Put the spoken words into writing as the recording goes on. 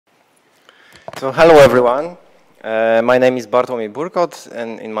So hello everyone. My name is Bartłomiej Burkot,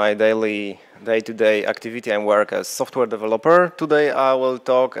 and in my daily day-to-day activity I work as software developer. Today I will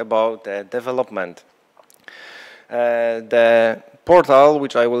talk about development. The portal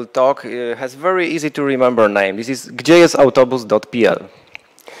which I will talk has very easy to remember name. This is gdziejesautobus.pl.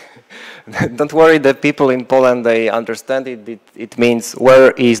 Don't worry, the people in Poland, they understand it. It means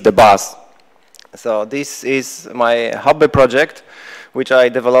where is the bus. So this is my hobby project, which I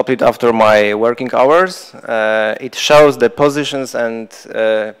developed after my working hours. It shows the positions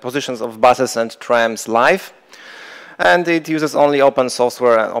of buses and trams live, and it uses only open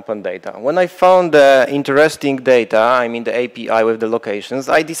software and open data. When I found the interesting data, I mean the API with the locations,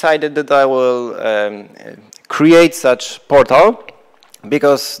 I decided that I will create such portal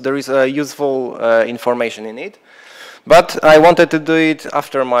because there is useful information in it. But I wanted to do it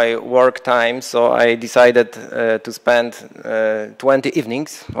after my work time, so I decided to spend 20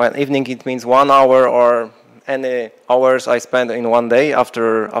 evenings. Well, evening it means 1 hour or any hours I spend in one day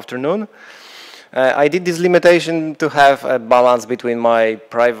afternoon. I did this limitation to have a balance between my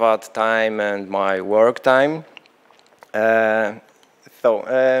private time and my work time. I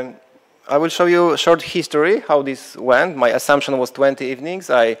will show you a short history how this went. My assumption was 20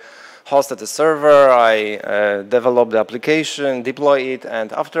 evenings. I hosted a server, I developed the application, deploy it,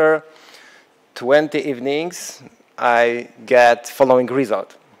 and after 20 evenings, I get following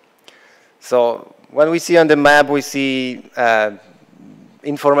result. So when we see on the map, we see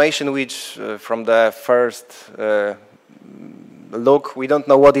information which from the first look, we don't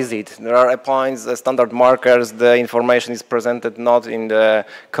know what is it. There are points, standard markers, the information is presented not in the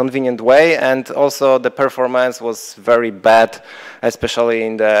convenient way, and also the performance was very bad, especially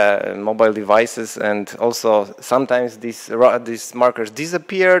in the mobile devices, and also sometimes these markers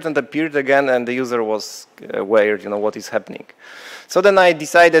disappeared and appeared again, and the user was weird, what is happening. So then I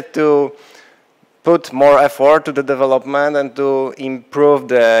decided to put more effort to the development and to improve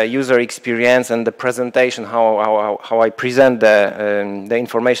the user experience and the presentation, how I present the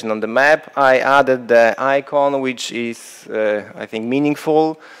information on the map. I added the icon, which is, I think,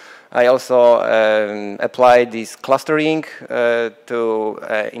 meaningful. I also applied this clustering to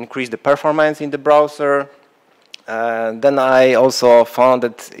increase the performance in the browser. Then I also found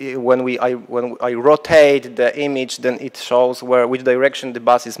that when I rotate the image, then it shows which direction the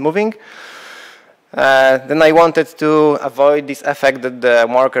bus is moving. Then I wanted to avoid this effect that the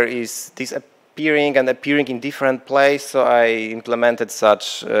marker is disappearing and appearing in different places, so I implemented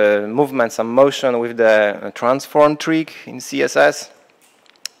such movement, some motion with the transform trick in CSS.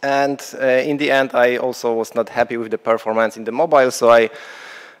 And in the end, I also was not happy with the performance in the mobile, so I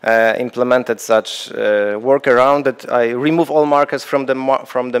implemented such workaround that I remove all markers from the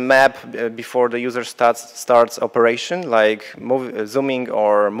map before the user starts operation, like zooming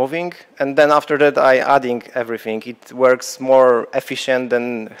or moving, and then after that I adding everything. It works more efficient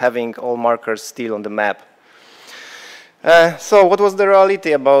than having all markers still on the map. So what was the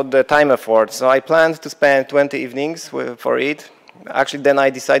reality about the time effort? So I planned to spend 20 evenings for it. Actually, then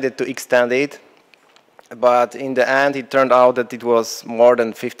I decided to extend it. But in the end, it turned out that it was more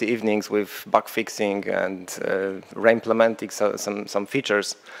than 50 evenings with bug fixing and re-implementing some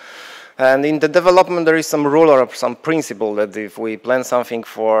features. And in the development, there is some rule or some principle that if we plan something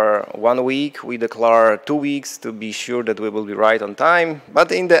for 1 week, we declare 2 weeks to be sure that we will be right on time.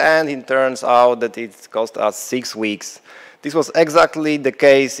 But in the end, it turns out that it cost us 6 weeks. This was exactly the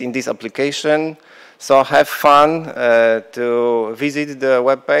case in this application. So have fun to visit the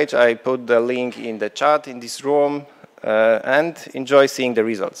webpage. I put the link in the chat in this room, and enjoy seeing the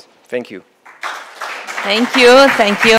results. Thank you. Thank you. Thank you.